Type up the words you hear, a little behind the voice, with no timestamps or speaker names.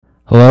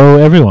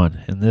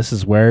everyone, and this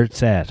is where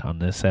it's at on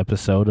this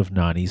episode of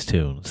 90s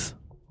Tunes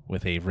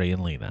with Avery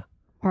and Lena.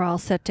 We're all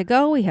set to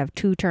go. We have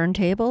 2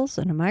 turntables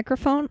and a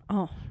microphone.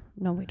 Oh,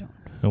 no, we don't.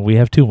 And we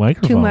have 2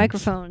 microphones. 2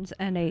 microphones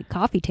and a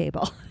coffee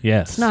table.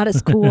 Yes. It's not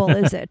as cool,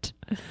 is it?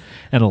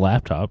 And a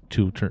laptop.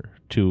 2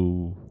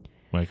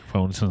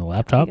 microphones and a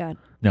laptop.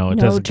 No, it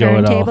no doesn't go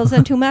at all. No turntables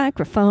and 2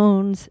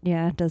 microphones.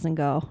 Yeah, it doesn't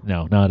go.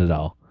 No, not at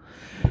all.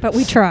 But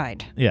we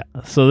tried. Yeah.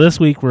 So this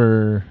week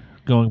we're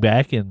going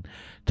back and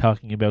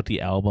talking about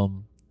the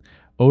album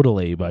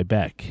Odelay by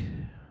Beck,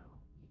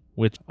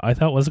 which I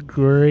thought was a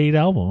great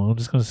album. I'm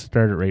just going to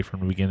start it right from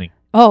the beginning.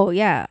 Oh,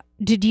 yeah.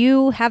 Did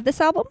you have this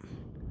album?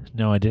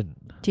 No, I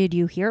didn't. Did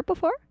you hear it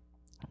before?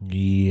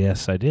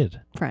 Yes, I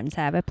did. Friends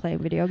have it, playing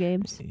video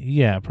games?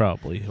 Yeah,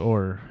 probably.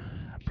 Or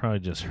I probably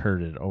just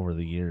heard it over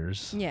the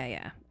years.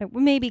 Yeah.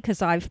 Maybe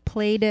because I've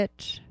played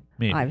it.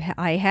 Maybe.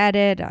 I had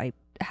it. I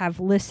have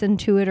listened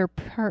to it or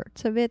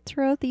parts of it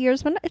throughout the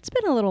years, but it's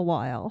been a little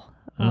while.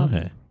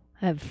 Okay.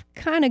 I've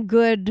kind of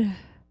good.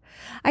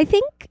 I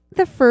think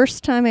the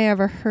first time I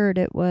ever heard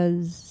it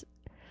was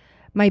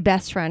my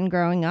best friend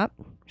growing up.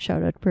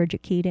 Shout out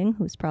Bridget Keating,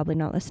 who's probably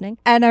not listening.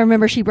 And I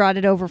remember she brought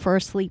it over for a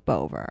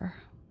sleepover.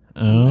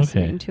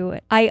 Listening to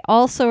it. I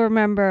also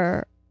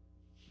remember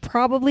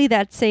probably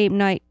that same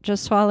night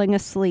just falling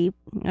asleep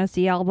as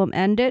the album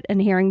ended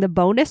and hearing the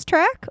bonus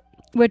track,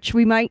 which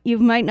you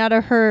might not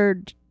have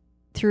heard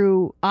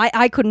through.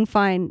 I couldn't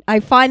find. I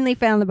finally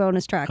found the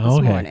bonus track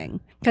this morning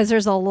because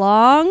there's a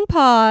long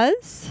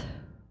pause,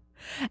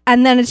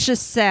 and then it's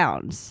just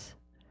sounds.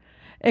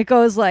 It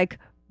goes like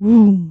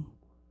boom,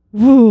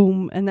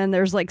 boom, and then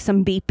there's like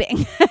some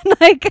beeping.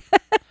 Like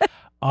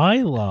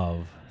I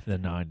love the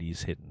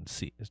 90s hidden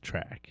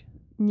track.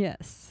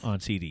 Yes. On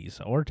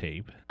CDs or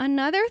tape.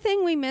 Another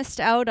thing we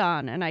missed out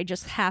on, and I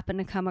just happened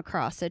to come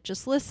across it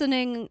just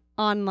listening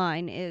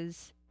online,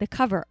 is the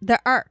cover, the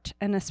art,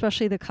 and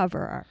especially the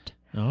cover art.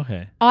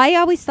 Okay. I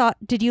always thought,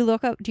 do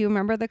you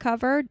remember the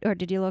cover, or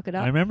did you look it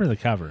up? I remember the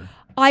cover.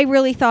 I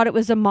really thought it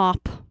was a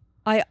mop.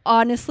 I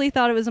honestly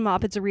thought it was a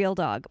mop. It's a real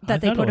dog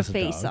that they put a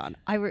face on.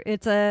 I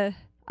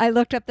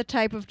looked up the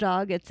type of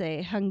dog. It's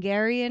a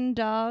Hungarian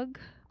dog,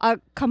 a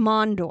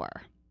Commandor.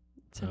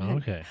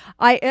 Okay.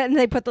 And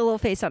they put the little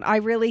face on. I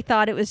really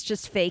thought it was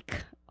just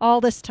fake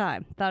all this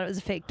time. Thought it was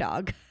a fake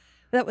dog.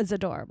 That was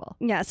adorable.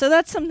 Yeah, so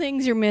that's some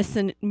things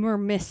we're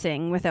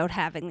missing without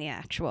having the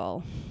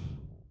actual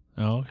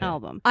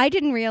album. I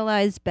didn't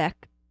realize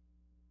Beck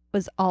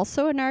was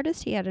also an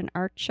artist. He had an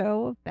art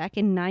show back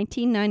in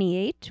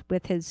 1998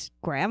 with his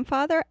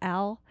grandfather,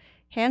 Al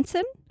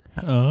Hansen.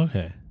 Oh,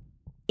 okay.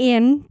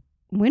 In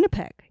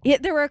Winnipeg.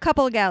 There were a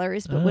couple of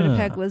galleries, but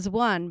Winnipeg was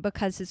one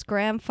because his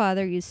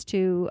grandfather used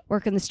to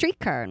work in the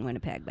streetcar in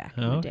Winnipeg back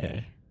in the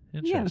day.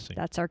 Interesting.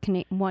 Yeah, that's our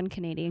one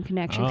Canadian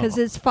connection because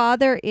his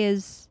father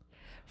is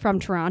from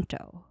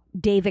Toronto,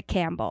 David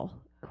Campbell,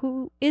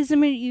 who is a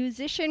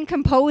musician,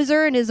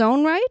 composer in his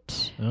own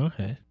right.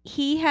 Okay.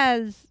 He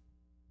has,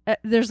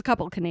 there's a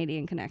couple of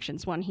Canadian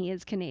connections. One, he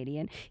is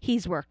Canadian.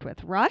 He's worked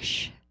with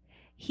Rush.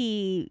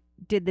 He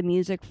did the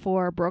music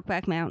for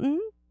Brokeback Mountain,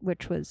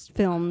 which was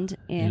filmed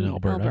in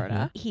Alberta.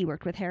 Yeah. He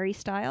worked with Harry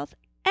Styles.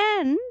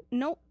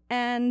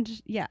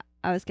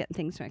 I was getting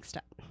things mixed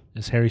up.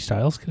 Is Harry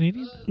Styles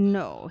Canadian?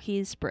 No,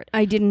 he's Brit.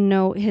 I didn't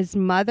know his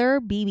mother,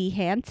 Bebe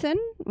Hansen,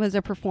 was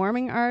a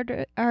performing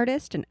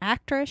artist, an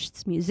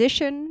actress,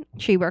 musician.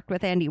 She worked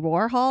with Andy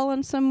Warhol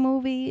in some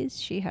movies.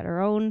 She had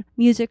her own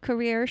music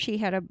career.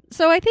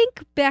 So I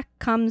think Beck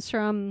comes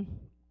from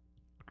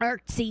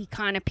artsy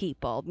kind of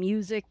people,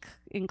 music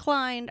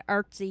inclined,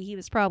 artsy. He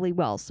was probably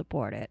well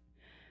supported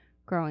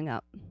growing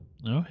up.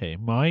 Okay,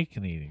 my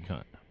Canadian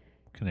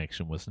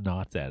connection was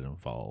not that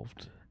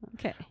involved.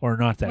 Okay. Or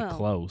not that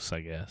close, I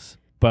guess.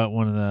 But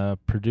one of the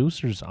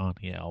producers on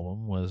the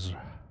album was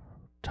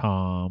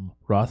Tom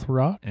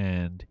Rothrock,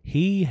 and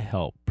he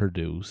helped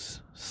produce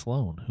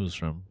Sloan, who's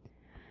from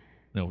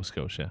Nova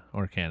Scotia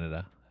or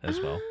Canada as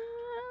well.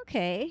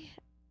 Okay.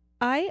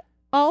 I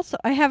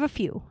have a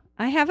few.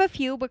 I have a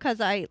few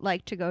because I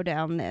like to go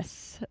down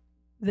this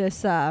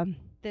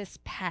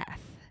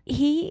path.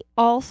 He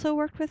also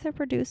worked with a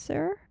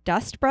producer,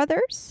 Dust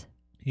Brothers.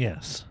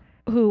 Yes.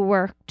 Who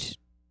worked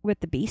with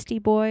the Beastie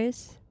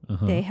Boys.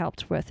 Uh-huh. They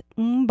helped with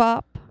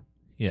Bop.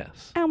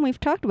 Yes. And we've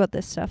talked about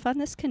this stuff on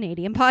this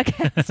Canadian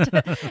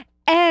podcast.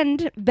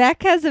 And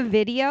Beck has a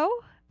video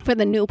for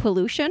the new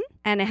Pollution,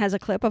 and it has a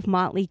clip of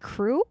Motley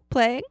Crue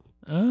playing.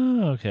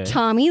 Oh, okay.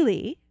 Tommy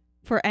Lee,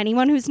 for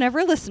anyone who's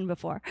never listened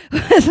before,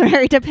 was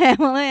married to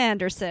Pamela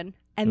Anderson.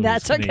 And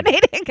that's our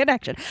Canadian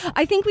connection.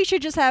 I think we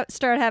should just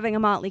start having a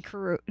Motley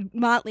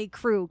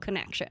Crue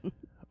connection.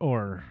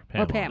 Or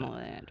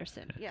Pamela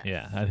Anderson. Yes.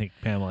 Yeah, I think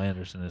Pamela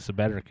Anderson is a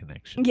better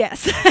connection.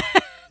 Yes.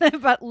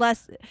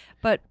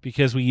 but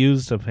because we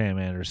used a Pam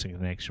Anderson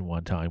connection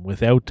one time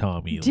without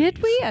Tommy Lee.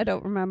 Did we? I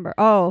don't remember.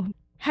 Oh,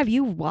 have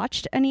you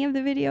watched any of the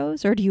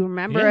videos, or do you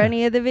remember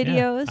any of the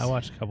videos? Yeah. I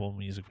watched a couple of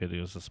music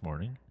videos this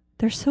morning.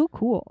 They're so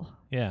cool.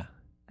 Yeah.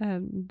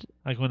 And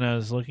like when I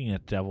was looking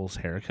at Devil's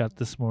Haircut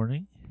this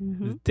morning.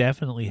 It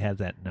definitely had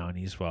that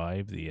 90s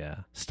vibe,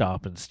 the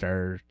stop and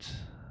start,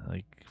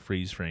 like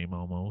freeze frame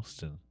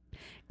almost. And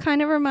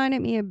kind of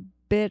reminded me a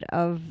bit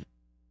of,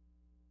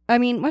 I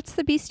mean, what's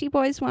the Beastie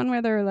Boys one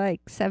where they're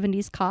like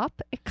 70s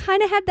cop? It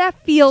kind of had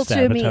that feel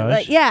to me.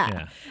 Like,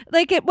 yeah.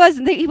 Like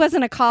he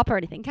wasn't a cop or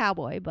anything,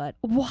 cowboy, but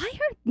why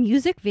are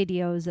music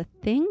videos a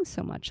thing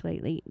so much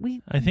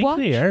lately? I think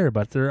they are,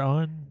 but they're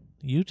on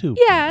YouTube.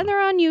 Yeah, and they're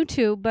on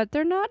YouTube, but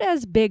they're not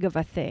as big of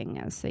a thing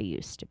as they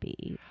used to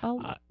be.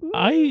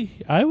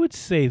 I would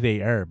say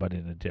they are, but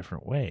in a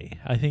different way.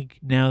 I think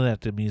now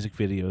that the music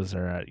videos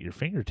are at your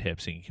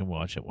fingertips and you can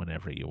watch it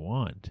whenever you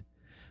want.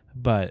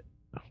 But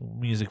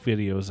music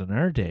videos in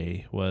our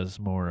day was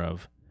more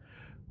of,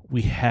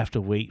 we have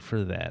to wait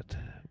for that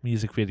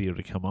music video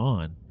to come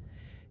on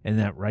and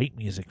that right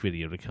music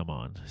video to come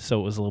on. So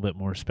it was a little bit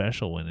more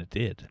special when it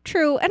did.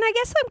 True. And I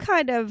guess I'm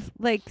kind of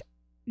like,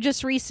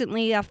 just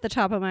recently, off the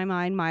top of my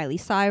mind, Miley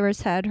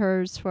Cyrus had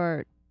hers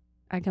for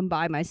I Can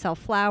Buy Myself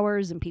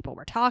Flowers, and people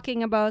were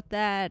talking about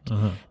that.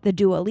 The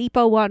Dua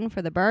Lipa one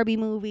for the Barbie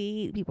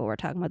movie, people were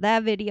talking about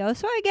that video.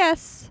 So I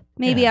guess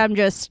maybe I'm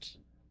just...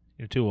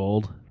 You're too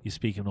old. You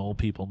speak in old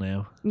people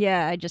now.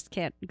 Yeah, I just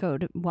can't go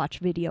to watch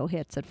video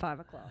hits at 5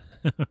 o'clock.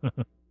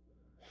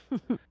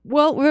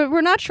 Well,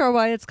 we're not sure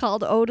why it's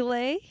called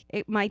Odelay.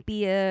 It might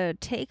be a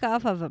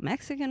takeoff of a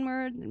Mexican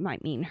word. It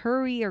might mean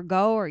hurry or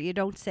go or you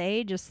don't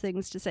say, just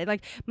things to say.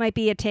 Like, might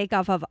be a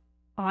takeoff of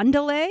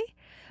Odelay.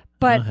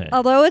 But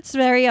although it's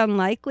very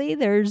unlikely,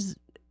 there's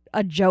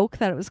a joke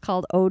that it was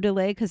called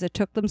Odelay because it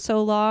took them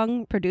so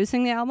long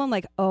producing the album.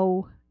 Like,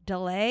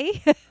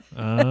 delay.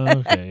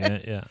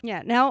 Okay, yeah.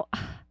 Yeah, now,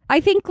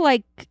 I think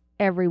like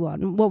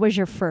everyone, what was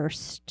your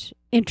first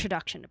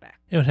introduction to Beck?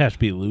 It would have to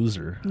be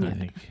Loser. Yeah. I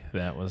think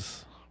that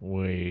was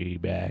way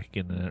back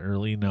in the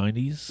early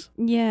 90s.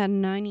 Yeah,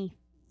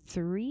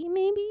 93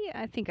 maybe?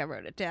 I think I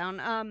wrote it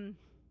down.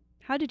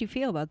 How did you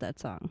feel about that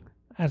song?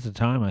 At the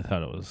time, I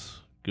thought it was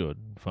good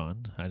and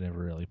fun. I never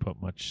really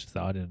put much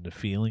thought into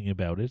feeling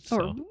about it.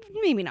 Or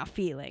maybe not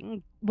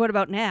feeling. What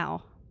about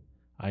now?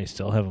 I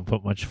still haven't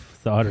put much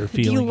thought or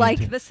feeling. Do you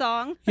like the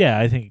song? Yeah,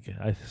 I think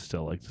I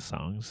still like the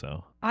song.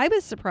 So I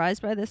was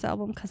surprised by this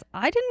album because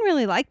I didn't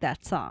really like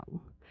that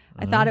song.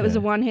 I thought it was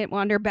a one-hit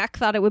wonder. Beck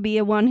thought it would be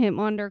a one-hit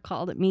wonder,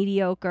 called it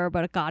mediocre,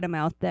 but it got him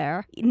out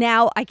there.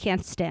 Now I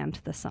can't stand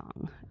the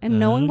song. And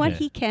knowing what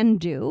he can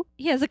do,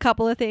 he has a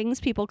couple of things.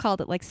 People called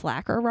it like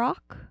slacker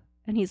rock.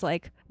 And he's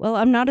like, well,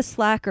 I'm not a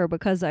slacker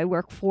because I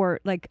work a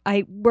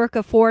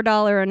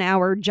 $4 an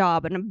hour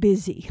job and I'm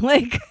busy.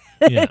 Like,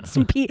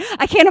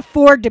 I can't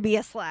afford to be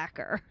a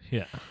slacker.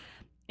 Yeah.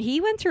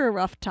 He went through a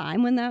rough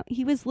time when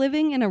he was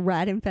living in a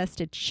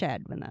rat-infested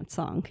shed when that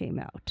song came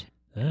out.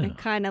 And it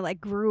kind of like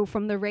grew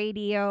from the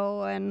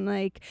radio and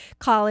like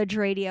college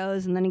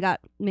radios, and then he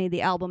made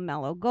the album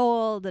Mellow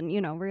Gold,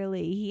 and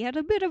really he had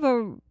a bit of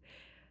a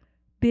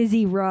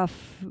busy,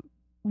 rough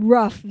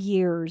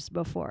years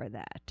before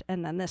that,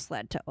 and then this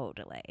led to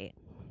Odelay.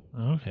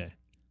 Okay.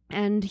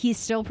 And he's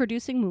still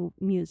producing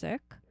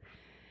music.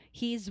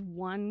 He's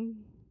won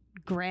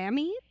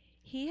Grammy.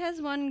 He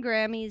has won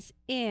Grammys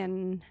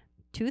in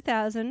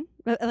 2000,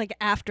 like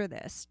after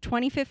this,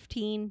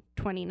 2015,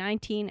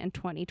 2019, and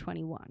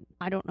 2021.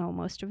 I don't know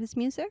most of his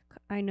music.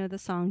 I know the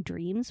song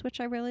Dreams, which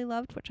I really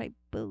loved, which I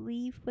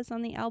believe was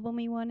on the album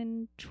he won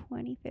in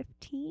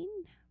 2015,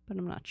 but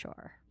I'm not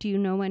sure. Do you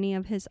know any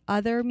of his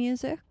other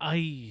music?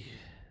 I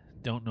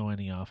don't know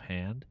any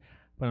offhand,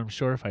 but I'm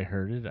sure if I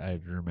heard it,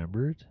 I'd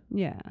remember it.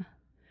 Yeah.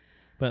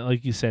 But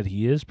like you said,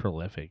 he is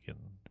prolific in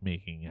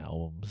making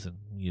albums and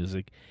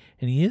music,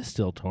 and he is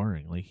still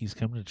touring. Like, he's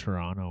coming to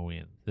Toronto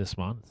this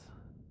month.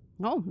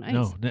 Oh, nice.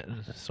 No,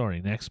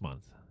 next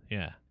month.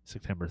 Yeah,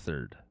 September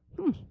 3rd.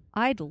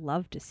 I'd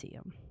love to see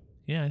him.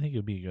 Yeah, I think it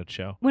would be a good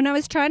show. When I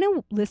was trying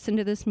to listen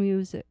to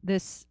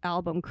this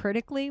album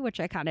critically, which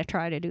I kind of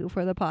try to do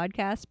for the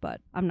podcast,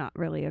 but I'm not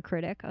really a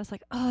critic, I was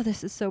like, oh,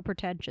 this is so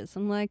pretentious.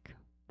 I'm like,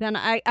 then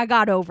I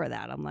got over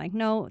that. I'm like,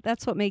 no,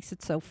 that's what makes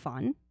it so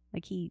fun.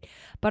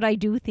 But I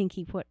do think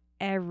he put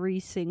every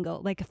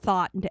single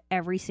thought into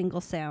every single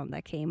sound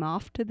that came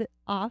went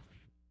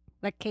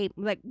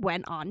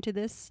onto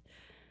this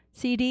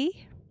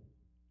CD.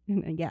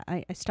 And yeah,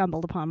 I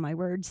stumbled upon my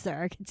words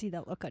there. I can see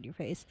that look on your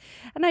face.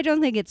 And I don't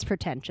think it's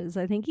pretentious.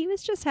 I think he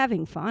was just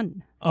having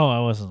fun. Oh, I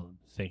wasn't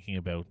thinking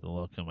about the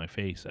look on my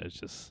face. I was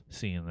just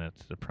seeing that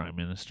the Prime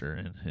Minister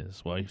and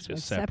his wife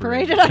just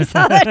separated. I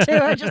saw that too.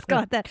 I just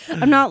got that.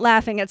 I'm not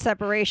laughing at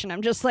separation.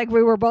 I'm just like,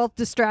 we were both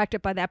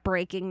distracted by that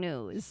breaking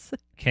news.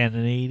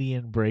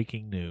 Canadian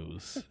breaking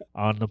news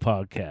on the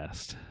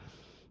podcast.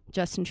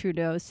 Justin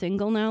Trudeau's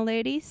single now,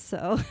 ladies.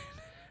 So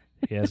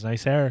he has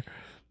nice hair.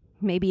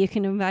 Maybe you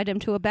can invite him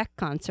to a Beck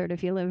concert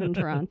if you live in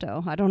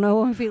Toronto. I don't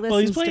know if he listens to Beck. Well,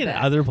 he's playing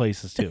at other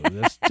places too.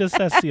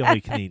 That's the only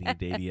Canadian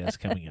date he has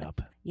coming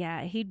up.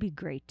 Yeah, he'd be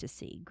great to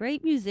see.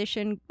 Great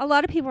musician. A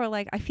lot of people are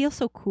like, I feel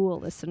so cool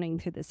listening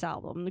to this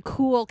album. The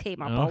cool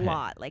came up a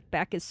lot. Like,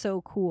 Beck is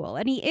so cool.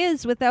 And he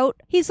is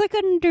he's like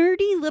a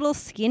nerdy little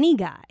skinny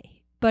guy.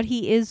 but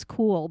he is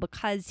cool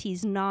because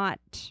he's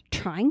not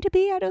trying to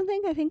be, I don't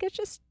think. I think it's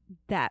just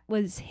that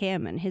was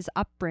him and his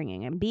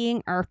upbringing and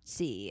being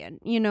artsy and,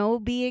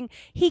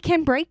 he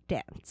can break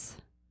dance.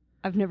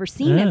 I've never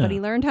seen it, but he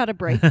learned how to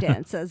break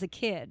dance as a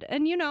kid.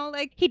 And,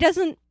 he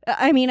doesn't,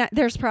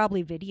 there's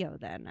probably video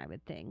then, I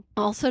would think.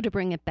 Also, to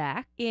bring it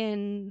back,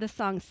 in the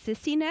song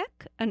Sissy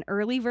Neck, an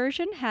early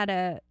version had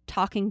a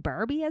talking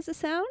Barbie as a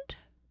sound.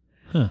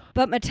 Huh.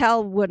 But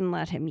Mattel wouldn't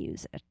let him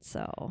use it,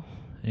 so.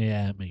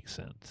 Yeah, it makes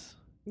sense.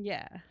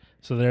 Yeah.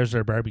 So there's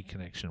our Barbie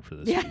connection for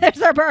this. Yeah, week.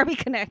 there's our Barbie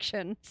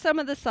connection. Some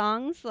of the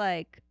songs,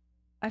 like,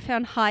 I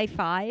found High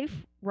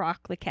Five,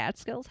 Rock the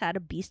Catskills, had a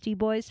Beastie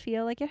Boys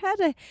feel. Like,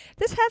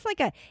 this has like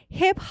a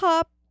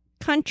hip-hop,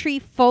 country,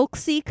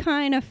 folksy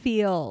kind of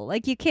feel.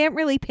 Like, you can't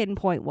really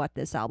pinpoint what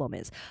this album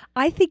is.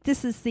 I think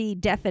this is the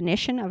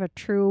definition of a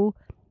true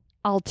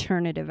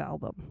alternative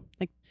album.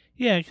 Like,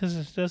 yeah, because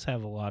it does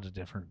have a lot of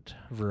different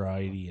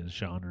variety and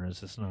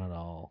genres. It's not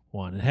all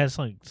one. It has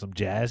like some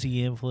jazzy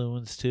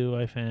influence too,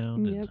 I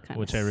found,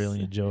 which I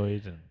really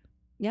enjoyed. And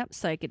yep,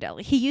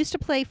 psychedelic. He used to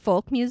play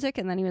folk music,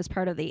 and then he was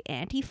part of the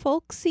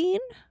anti-folk scene,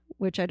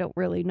 which I don't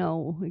really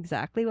know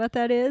exactly what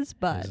that is,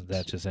 but... Isn't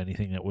that just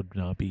anything that would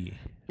not be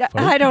folk?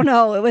 I don't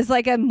know. It was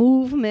like a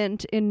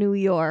movement in New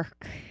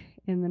York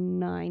in the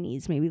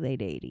 90s, maybe late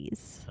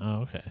 80s.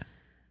 Oh, okay.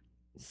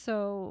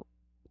 So,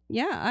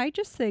 yeah, I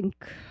just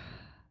think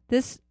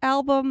this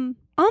album,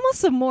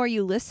 almost the more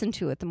you listen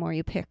to it, the more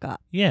you pick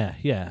up. Yeah,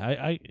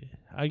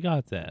 I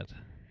got that.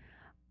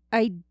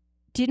 I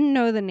didn't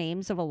know the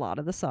names of a lot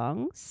of the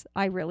songs.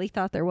 I really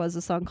thought there was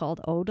a song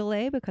called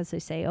Odelay because they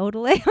say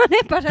Odelay on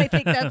it, but I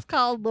think that's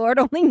called Lord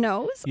Only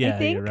Knows. Yeah, I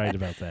think. you're right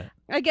about that.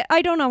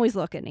 I don't always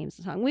look at names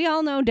of songs. We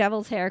all know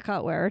Devil's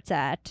Haircut where it's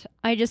at.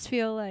 I just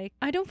feel like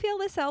I don't feel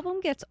this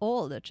album gets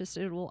old.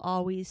 It will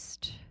always.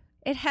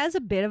 It has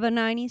a bit of a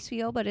 90s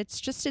feel, but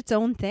it's just its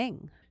own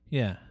thing.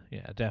 Yeah,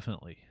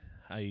 definitely.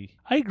 I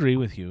agree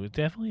with you. It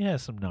definitely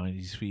has some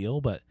 90s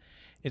feel, but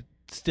it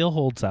still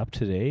holds up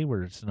today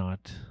where it's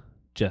not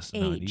just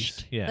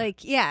aged. 90s.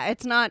 Yeah.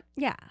 It's not,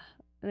 I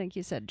think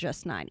you said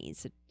just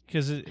 90s.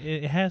 Because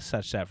it has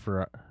such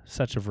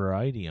a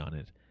variety on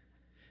it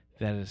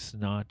that it's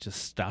not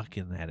just stuck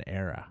in that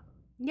era.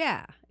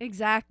 Yeah,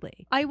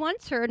 exactly. I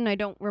once heard, and I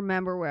don't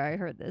remember where I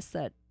heard this,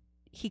 that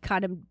he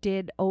kind of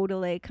did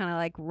Odelay kind of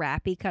like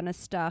rappy kind of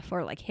stuff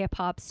or like hip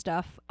hop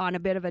stuff on a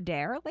bit of a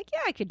dare. Like,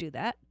 yeah, I could do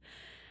that.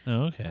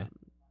 Oh, okay.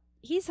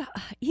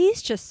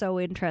 He's just so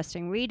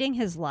interesting reading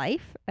his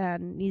life,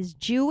 and he's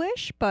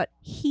Jewish, but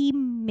he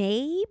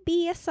may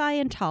be a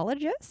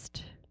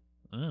Scientologist.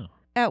 Oh.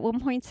 At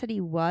one point said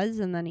he was,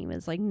 and then he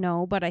was like,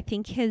 no, but I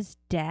think his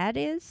dad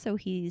is, so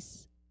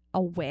he's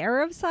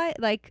aware of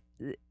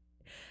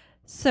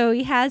so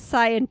he has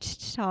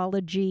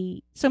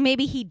Scientology. So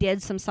maybe he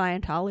did some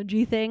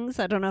Scientology things.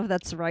 I don't know if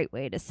that's the right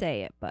way to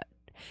say it, but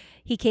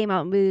he came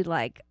out and be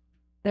like,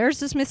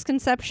 there's this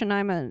misconception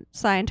I'm a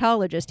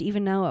Scientologist,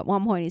 even though at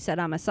one point he said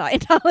I'm a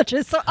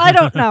Scientologist. So I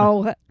don't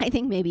know. I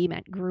think maybe he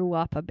meant grew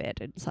up a bit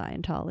in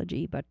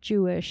Scientology, but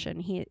Jewish.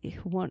 And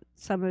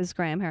some of his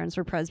grandparents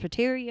were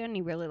Presbyterian.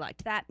 He really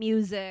liked that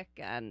music.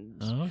 And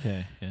oh,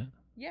 okay, yeah.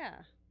 Yeah.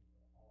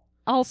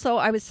 Also,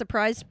 I was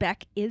surprised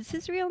Beck is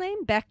his real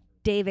name. Beck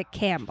David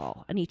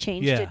Campbell, and he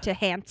changed it to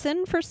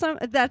Hanson for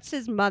that's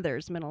his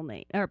mother's middle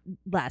name or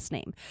last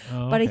name.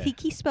 Oh, but I okay. think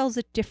he spells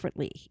it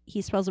differently.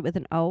 He spells it with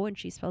an O and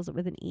she spells it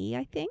with an E,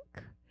 I think.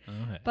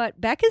 Okay.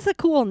 But Beck is a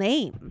cool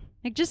name.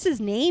 Like, just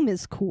his name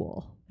is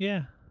cool.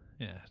 Yeah.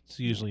 It's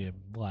usually a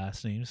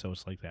last name, so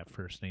it's like that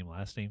first name,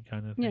 last name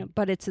kind of thing. Yeah,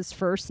 but it's his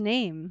first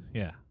name.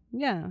 Yeah.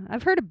 Yeah,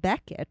 I've heard of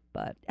Beckett,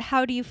 but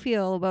how do you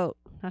feel about?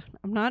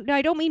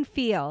 I don't mean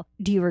feel.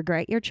 Do you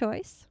regret your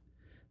choice?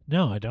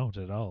 No, I don't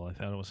at all. I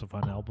thought it was a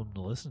fun album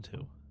to listen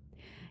to.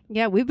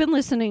 Yeah, we've been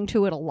listening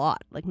to it a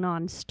lot, like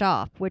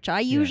nonstop, which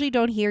I usually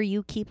don't hear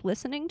you keep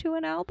listening to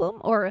an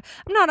album. Or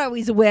I'm not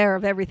always aware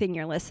of everything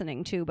you're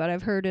listening to, but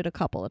I've heard it a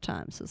couple of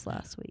times this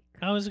last week.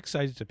 I was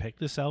excited to pick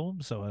this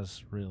album, so I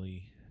was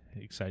really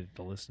excited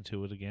to listen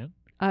to it again.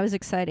 I was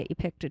excited you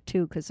picked it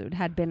too because it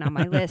had been on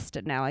my list,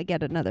 and now I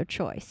get another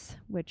choice,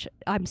 which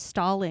I'm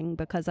stalling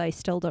because I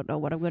still don't know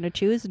what I'm going to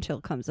choose until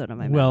it comes out of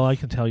my mouth. Well, I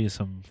can tell you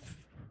some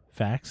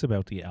facts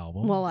about the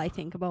album. Well, I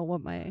think about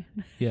what my...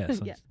 Yes.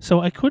 Yeah. So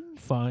I couldn't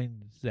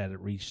find that it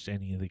reached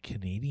any of the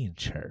Canadian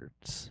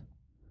charts,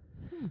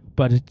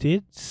 but it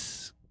did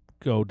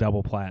go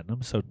double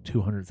platinum, so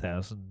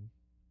 200,000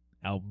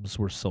 albums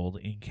were sold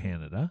in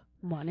Canada.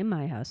 One in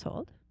my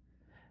household.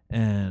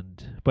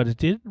 But it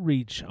did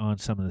reach on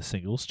some of the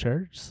singles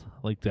charts,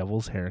 like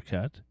Devil's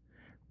Haircut,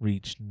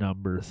 reached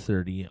number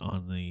 30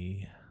 on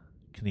the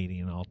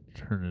Canadian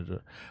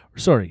alternative.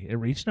 Sorry, it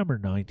reached number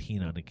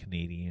 19 on the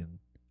Canadian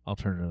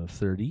alternative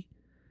 30.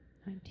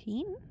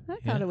 19? I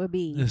thought it would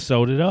be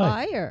so did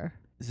I. higher.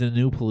 The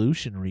New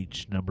Pollution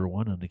reached number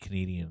 1 on the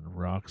Canadian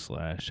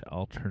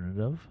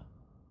rock/alternative,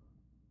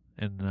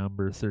 and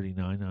number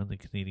 39 on the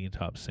Canadian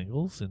top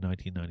singles in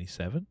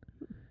 1997.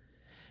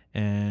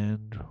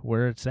 And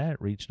Where It's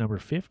At reached number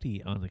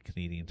 50 on the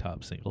Canadian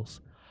top singles.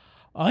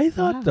 I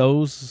thought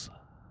those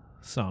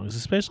songs,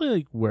 especially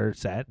like where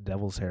it's at,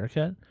 Devil's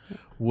Haircut,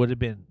 would have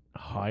been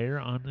higher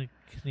on the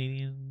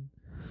Canadian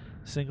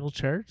single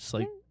charts.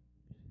 Like,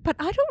 but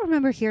I don't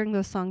remember hearing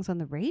those songs on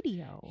the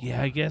radio.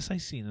 yeah, I guess I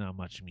seen not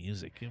much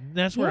music. And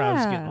that's where I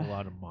was getting Yeah. a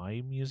lot of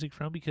my music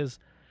from, because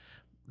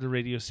the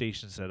radio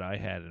stations that I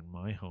had in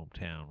my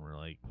hometown were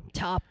like,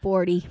 Top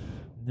 40.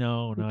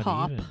 no, not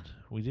Pop. even.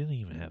 We didn't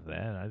even have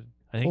that.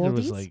 I think there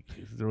was Oldies?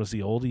 there was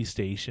the oldie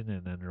station,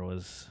 and then there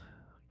was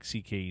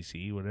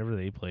CKC, whatever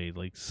they played,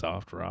 like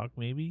soft rock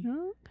maybe.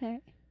 Okay.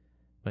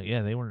 But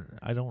yeah, they weren't.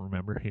 I don't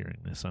remember hearing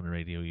this on the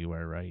radio. You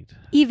are right.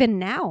 Even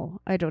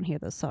now, I don't hear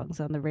those songs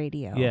on the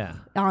radio. Yeah,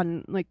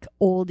 On like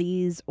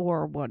oldies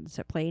or ones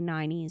that play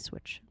 90s,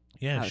 which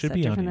yeah, how it is should that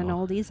be on different the than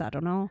oldies? I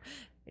don't know.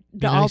 Be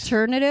The nice.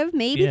 alternative,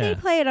 maybe they Yeah.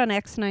 play it on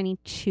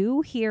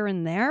X92 here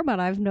and there, but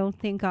I don't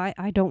think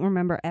I don't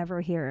remember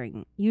ever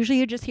hearing. Usually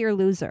you just hear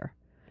Loser.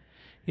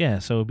 Yeah,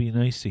 so it'd be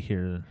nice to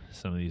hear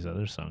some of these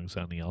other songs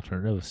on the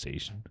alternative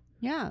station.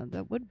 Yeah,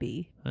 that would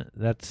be.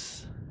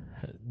 That's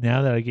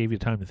now that I gave you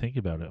time to think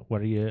about it.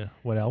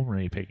 What album are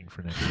you picking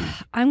for next week?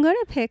 I'm going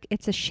to pick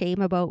It's a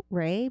Shame About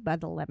Ray by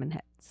the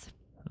Lemonheads.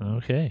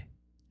 Okay.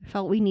 I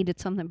felt we needed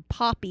something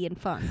poppy and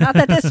fun. Not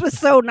that this was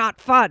so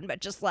not fun, but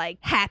just like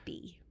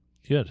happy.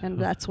 Good. And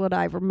that's what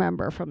I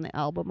remember from the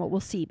album. But we'll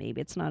see. Maybe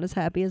it's not as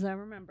happy as I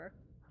remember.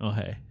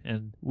 Okay.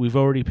 And we've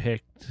already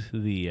picked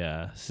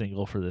the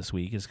single for this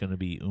week. It's going to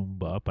be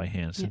Ba by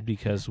Hanson, Yeah.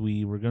 because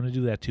we were going to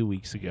do that 2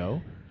 weeks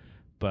ago.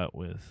 But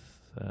with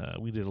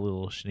we did a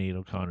little Sinead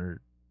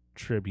O'Connor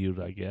tribute,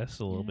 I guess,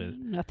 a little bit.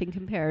 Nothing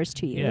compares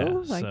to you. Yeah,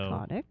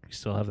 Iconic. We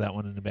still have that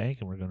one in the bank,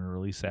 and we're going to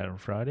release that on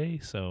Friday.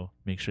 So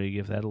make sure you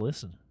give that a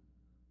listen.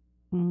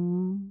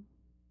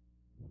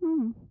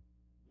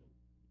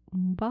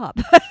 Bob.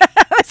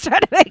 I was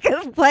trying to make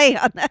a play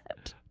on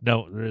that.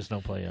 No, there is no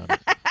play on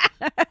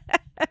it.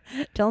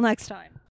 Till next time.